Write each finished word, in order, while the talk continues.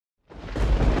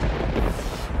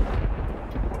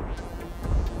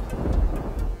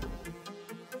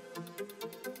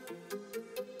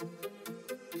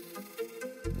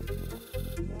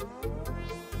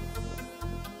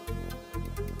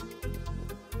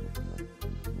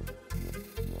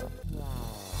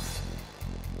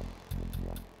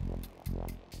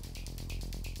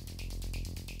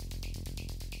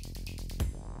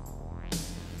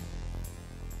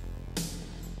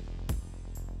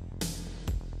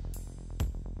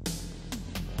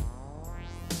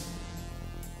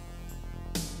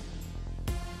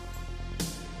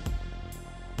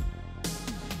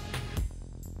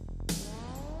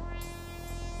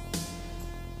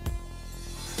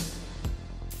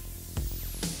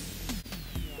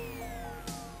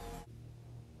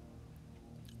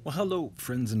Well, hello,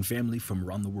 friends and family from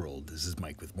around the world. This is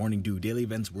Mike with Morning Dew Daily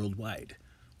Events Worldwide.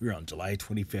 We're on July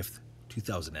 25th,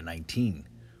 2019.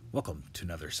 Welcome to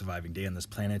another surviving day on this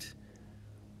planet.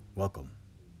 Welcome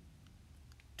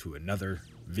to another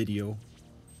video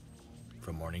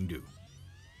from Morning Dew.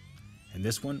 And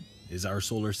this one is our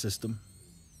solar system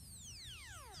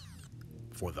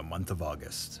for the month of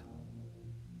August.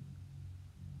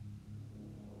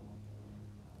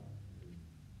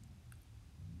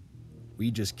 We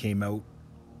just came out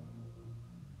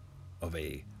of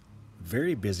a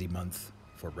very busy month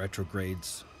for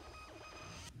retrogrades,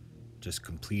 just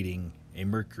completing a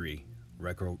Mercury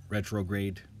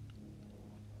retrograde.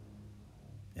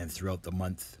 And throughout the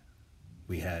month,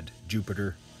 we had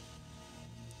Jupiter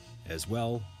as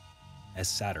well as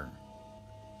Saturn.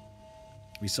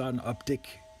 We saw an uptick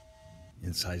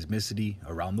in seismicity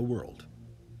around the world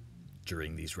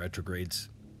during these retrogrades.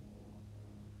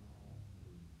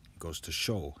 Goes to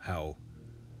show how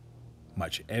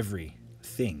much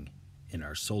everything in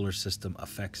our solar system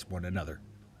affects one another.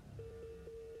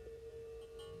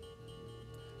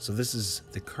 So this is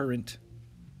the current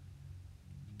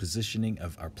positioning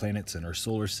of our planets in our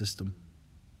solar system.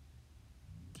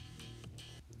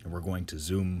 And we're going to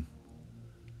zoom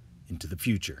into the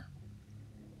future,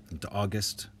 into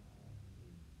August.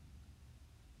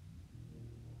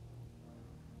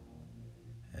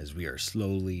 As we are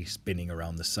slowly spinning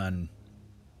around the sun.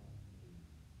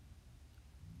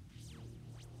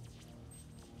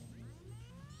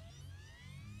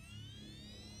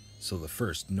 So the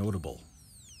first notable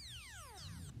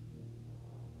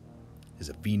is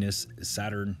a Venus,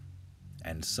 Saturn,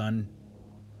 and Sun.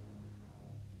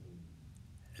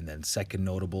 And then second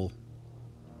notable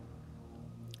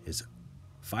is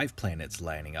 5 planets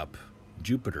lining up: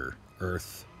 Jupiter,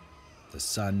 Earth, the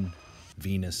Sun,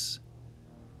 Venus,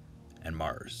 and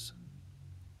Mars.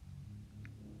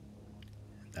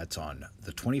 That's on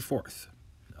the 24th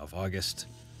of August,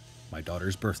 my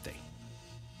daughter's birthday.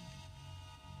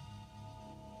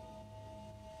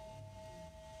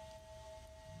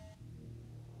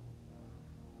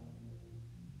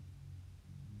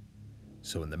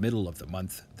 So in the middle of the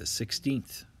month, the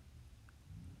 16th,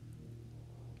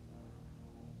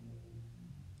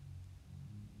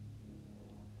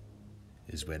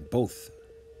 is when both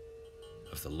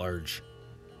of the large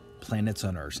planets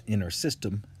in our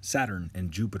system, Saturn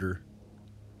and Jupiter,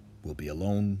 will be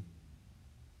alone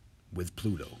with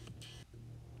Pluto.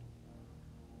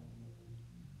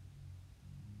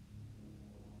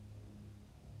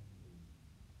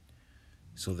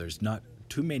 So there's not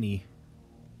too many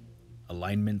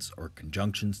alignments or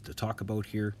conjunctions to talk about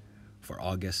here for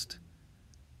August.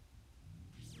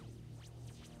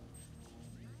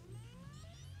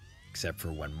 Except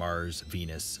for when Mars,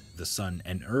 Venus, the Sun,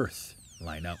 and Earth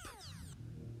line up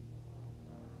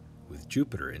with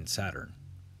Jupiter and Saturn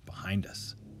behind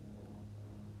us.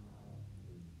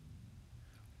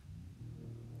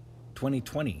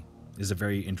 2020 is a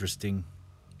very interesting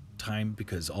time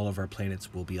because all of our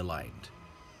planets will be aligned.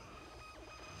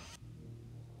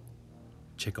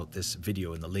 Check out this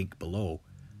video in the link below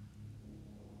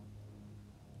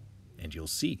and you'll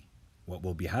see what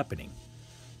will be happening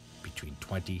between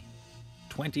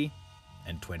 2020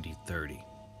 and 2030.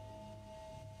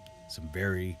 Some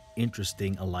very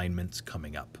interesting alignments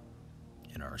coming up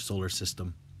in our solar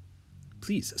system.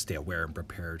 Please stay aware and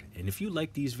prepared. And if you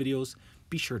like these videos,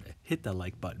 be sure to hit that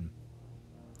like button.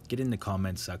 Get in the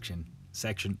comments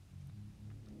section.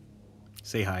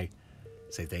 Say hi.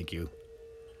 Say thank you.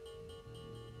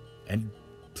 And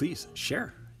please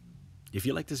share. If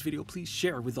you like this video, please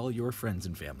share with all your friends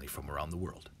and family from around the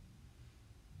world.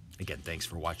 Again, thanks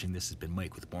for watching. This has been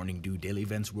Mike with Morning Dew Daily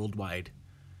Events Worldwide.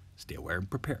 Stay aware and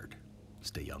prepared.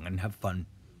 Stay young and have fun.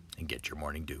 And get your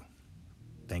morning dew.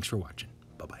 Thanks for watching.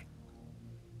 Bye-bye.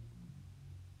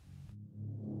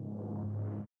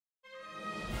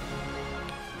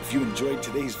 If you enjoyed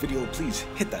today's video, please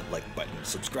hit that like button,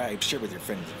 subscribe, share with your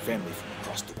friends and family from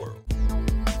across the world.